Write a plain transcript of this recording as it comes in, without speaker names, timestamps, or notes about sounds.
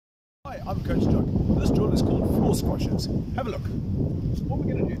Hi, I'm Coach Doug. This drill is called floor squashes. Have a look. What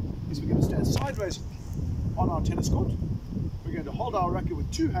we're going to do is we're going to stand sideways on our tennis court. We're going to hold our racket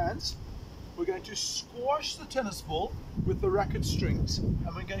with two hands. We're going to squash the tennis ball with the racket strings, and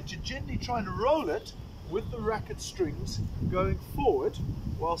we're going to gently try and roll it with the racket strings going forward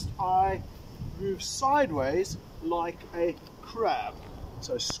whilst I move sideways like a crab.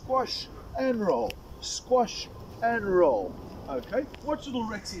 So squash and roll, squash and roll. Okay, watch little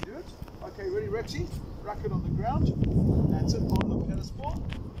Rexy do it. Okay, ready Rexy? Racket on the ground. That's it, on the tennis ball.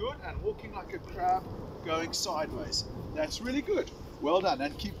 Good, and walking like a crab, going sideways. That's really good. Well done,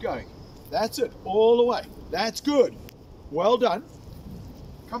 and keep going. That's it, all the way. That's good. Well done.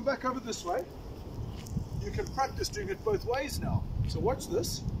 Come back over this way. You can practice doing it both ways now. So watch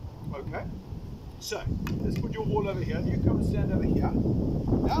this. Okay. So, let's put your ball over here. You come and stand over here.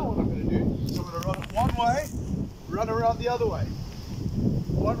 Now what I'm going to do is I'm going to run it one way, run around the other way.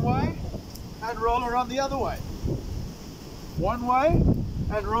 One way, and roll around the other way. One way,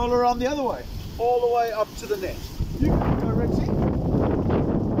 and roll around the other way. All the way up to the net. You can go, Rexy.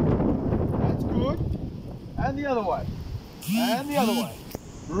 That's good. And the other way. And the other way.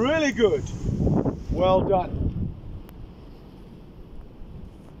 Really good. Well done.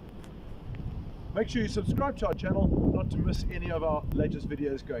 Make sure you subscribe to our channel not to miss any of our latest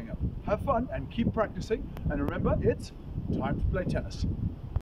videos going up. Have fun and keep practicing, and remember, it's time to play tennis.